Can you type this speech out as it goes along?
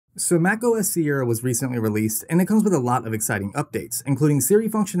So macOS Sierra was recently released, and it comes with a lot of exciting updates, including Siri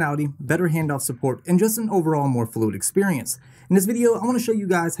functionality, better handoff support, and just an overall more fluid experience. In this video, I want to show you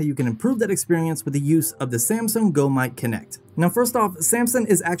guys how you can improve that experience with the use of the Samson Go Mic Connect. Now first off, Samson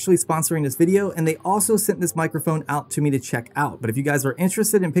is actually sponsoring this video, and they also sent this microphone out to me to check out. But if you guys are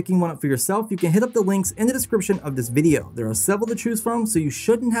interested in picking one up for yourself, you can hit up the links in the description of this video. There are several to choose from, so you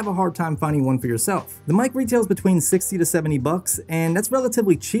shouldn't have a hard time finding one for yourself. The mic retails between 60 to 70 bucks, and that's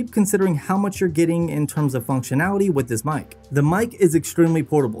relatively cheap considering how much you're getting in terms of functionality with this mic. The mic is extremely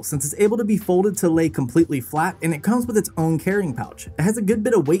portable since it's able to be folded to lay completely flat, and it comes with its own carrying pouch. It has a good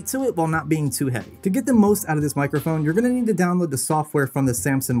bit of weight to it while not being too heavy. To get the most out of this microphone, you're going to need to download the software from the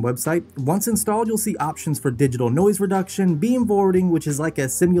Samson website. Once installed, you'll see options for digital noise reduction, beam forwarding, which is like a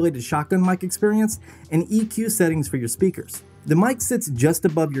simulated shotgun mic experience, and EQ settings for your speakers. The mic sits just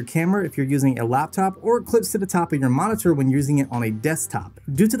above your camera if you're using a laptop, or it clips to the top of your monitor when using it on a desktop.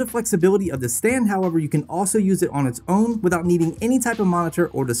 Due to the flexibility of the stand, however, you can also use it on its own without needing any type of monitor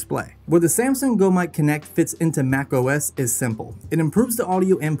or display. Where the Samson Go Mic Connect fits into macOS is simple. It improves the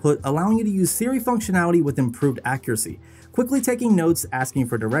audio input, allowing you to use Siri functionality with improved accuracy. Quickly taking notes, asking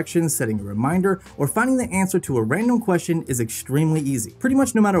for directions, setting a reminder, or finding the answer to a random question is extremely easy. Pretty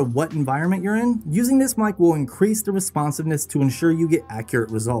much no matter what environment you're in, using this mic will increase the responsiveness to ensure you get accurate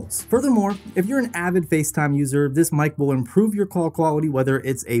results. Furthermore, if you're an avid FaceTime user, this mic will improve your call quality whether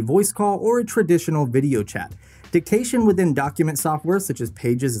it's a voice call or a traditional video chat. Dictation within document software such as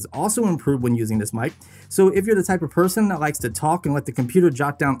Pages is also improved when using this mic, so if you're the type of person that likes to talk and let the computer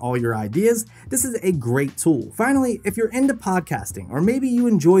jot down all your ideas, this is a great tool. Finally, if you're into podcasting, or maybe you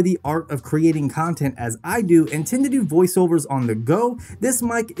enjoy the art of creating content as I do and tend to do voiceovers on the go, this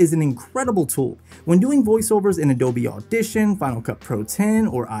mic is an incredible tool. When doing voiceovers in Adobe Audition, Final Cut Pro 10,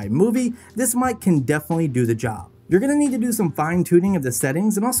 or iMovie, this mic can definitely do the job. You're going to need to do some fine tuning of the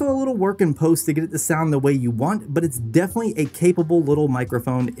settings and also a little work in post to get it to sound the way you want, but it's definitely a capable little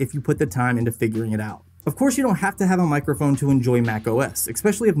microphone if you put the time into figuring it out. Of course, you don't have to have a microphone to enjoy macOS,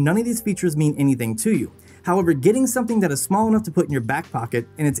 especially if none of these features mean anything to you. However, getting something that is small enough to put in your back pocket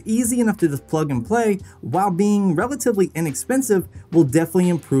and it's easy enough to just plug and play while being relatively inexpensive will definitely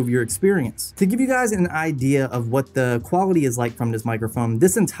improve your experience. To give you guys an idea of what the quality is like from this microphone,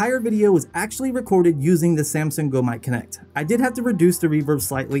 this entire video was actually recorded using the Samson Go Mic Connect. I did have to reduce the reverb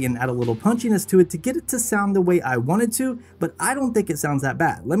slightly and add a little punchiness to it to get it to sound the way I wanted to, but I don't think it sounds that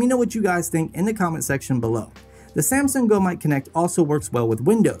bad. Let me know what you guys think in the comment section below. The Samson Go Mic Connect also works well with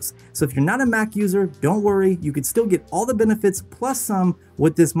Windows, so if you're not a Mac user, don't worry, you can still get all the benefits plus some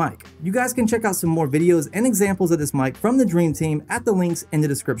with this mic. You guys can check out some more videos and examples of this mic from the Dream Team at the links in the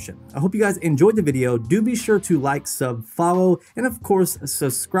description. I hope you guys enjoyed the video. Do be sure to like, sub, follow, and of course,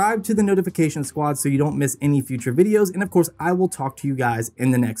 subscribe to the notification squad so you don't miss any future videos. And of course, I will talk to you guys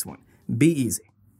in the next one. Be easy.